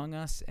live among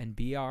us and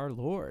be our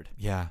Lord.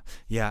 Yeah.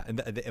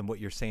 And what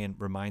you're saying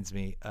reminds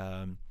me,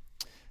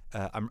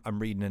 I'm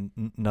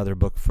reading another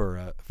book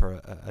for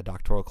a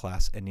doctoral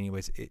class, and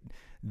anyways,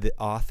 the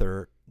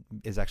author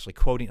is actually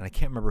quoting, and I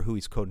can't remember who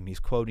he's quoting. He's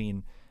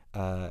quoting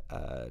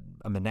a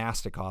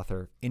monastic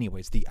author.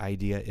 Anyways, the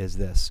idea is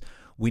this: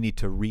 we need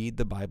to read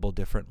the Bible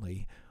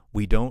differently.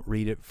 We don't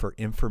read it for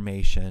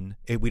information.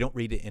 We don't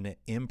read it in an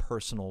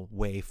impersonal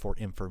way for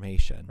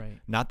information. Right.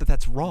 Not that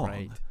that's wrong.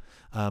 Right.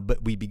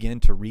 But we begin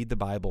to read the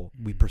Bible.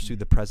 We pursue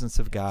the presence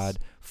of God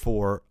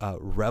for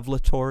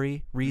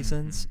revelatory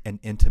reasons and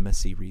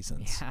intimacy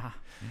reasons. Yeah.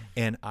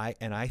 And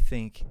I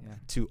think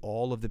to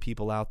all of the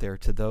people out there,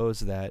 to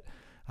those that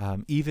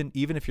even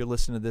if you're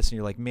listening to this and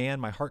you're like, man,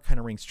 my heart kind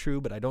of rings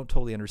true, but I don't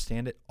totally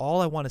understand it.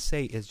 All I want to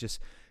say is just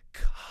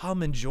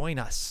come and join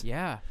us.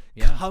 Yeah.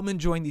 Come and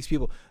join these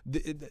people.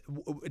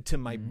 To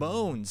my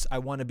bones, I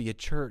want to be a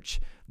church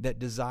that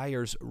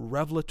desires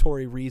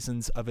revelatory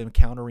reasons of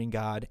encountering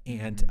God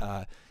and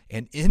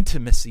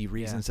intimacy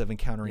reasons of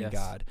encountering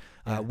God.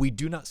 We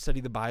do not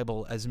study the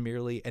Bible as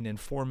merely an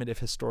informative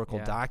historical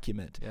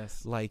document.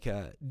 Yes. Like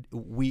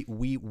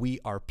we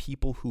are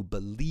people who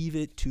believe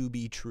it to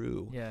be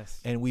true.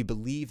 Yes. And we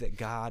believe that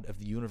God of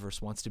the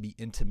universe wants to be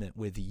intimate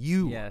with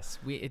you. Yes.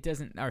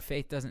 Our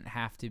faith doesn't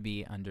have to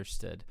be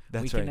understood.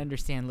 That's we can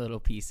understand little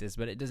pieces,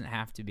 but it doesn't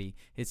have to be.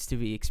 It's to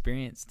be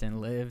experienced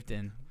and lived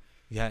and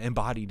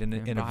embodied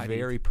in a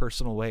very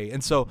personal way.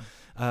 And so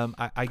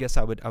I guess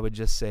I would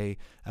just say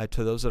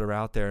to those that are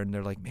out there and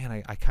they're like,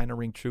 man, I kind of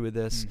ring true with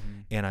this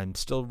and I'm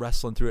still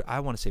wrestling through it. I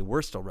want to say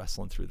we're still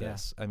wrestling through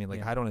this. I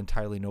mean, I don't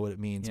entirely know what it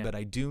means, but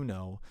I do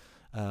know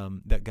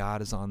that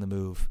God is on the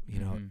move. You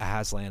know,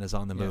 Aslan is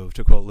on the move,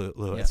 to quote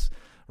Lewis.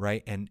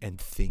 Right, and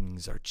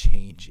things are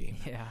changing.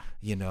 Yeah,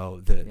 you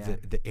know,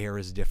 the air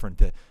is different.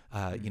 The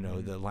you know,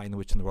 the Lion, the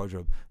Witch, and the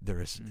Wardrobe.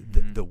 There is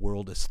the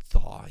world is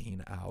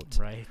thawing out.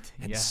 Right,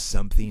 and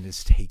something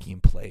is taking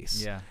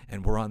place. Yeah,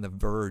 and we're on the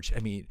verge. I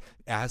mean,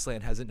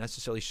 Aslan hasn't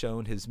necessarily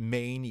shown his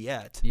mane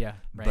yet. Yeah,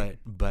 right.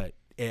 But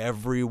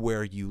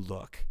everywhere you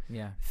look,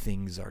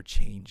 things are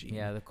changing.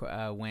 Yeah,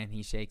 when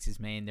he shakes his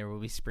mane, there will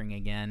be spring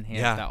again. He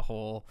has that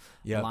whole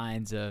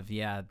lines of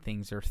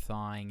things are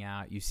thawing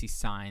out. You see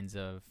signs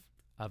of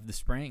the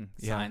spring,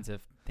 signs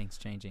of things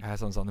changing.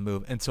 Aslan's on the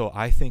move. And so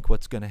I think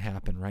what's going to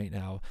happen right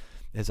now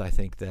is I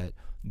think that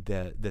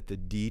the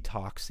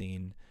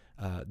detoxing,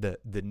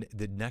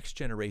 the next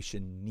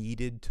generation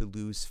needed to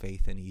lose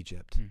faith in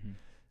Egypt,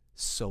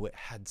 so it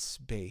had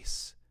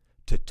space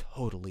to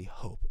totally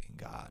hope in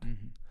God.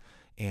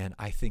 And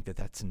I think that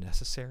that's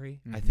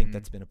necessary. I think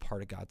that's been a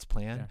part of God's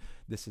plan. Yeah.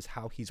 This is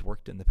how he's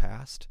worked in the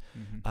past.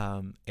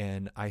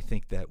 And I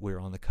think that we're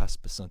on the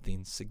cusp of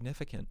something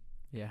significant.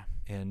 Yeah.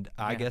 And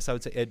I guess I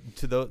would say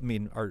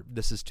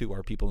this is to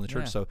our people in the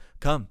church. So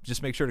come,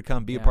 just make sure to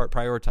come, be a part,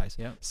 prioritize.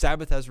 Yep.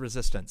 Sabbath as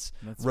resistance,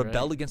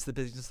 rebel against the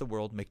busyness of the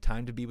world, make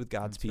time to be with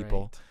God's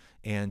people,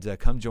 and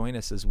come join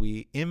us as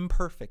we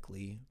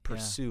imperfectly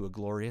pursue a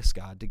glorious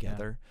God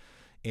together.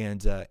 And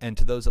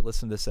to those that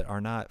listen to this that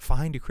are not,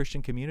 find a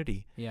Christian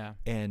community.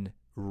 And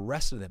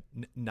rest of them,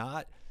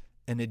 not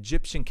an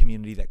Egyptian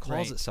community that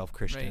calls itself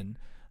Christian.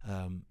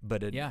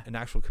 But an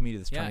actual community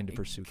that's trying to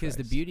pursue Christ. Because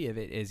the beauty of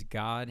it is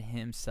God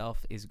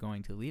himself is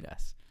going to lead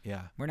us.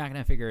 Yeah. We're not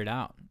going to figure it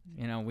out.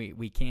 You know,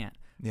 we can't.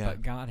 Yeah.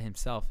 But God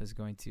himself is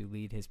going to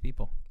lead his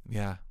people.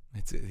 Yeah.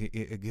 It's a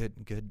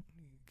good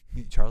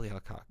Charlie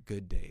Alcock,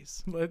 good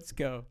days. Let's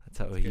go. That's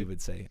how he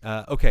would say.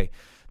 Okay,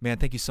 man,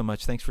 thank you so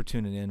much. Thanks for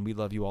tuning in. We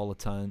love you all a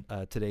ton.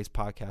 Today's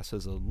podcast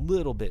is a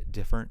little bit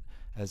different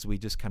as we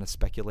just kind of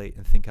speculate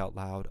and think out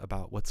loud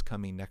about what's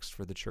coming next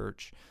for the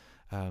church.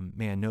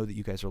 Man, know that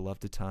you guys are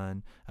loved a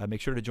ton.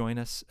 Make sure to join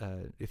us,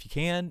 if you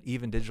can,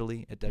 even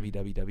digitally, at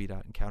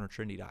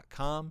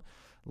www.encountertrinity.com.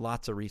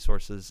 Lots of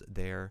resources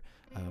there.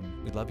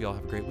 We love you all.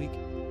 Have a great week.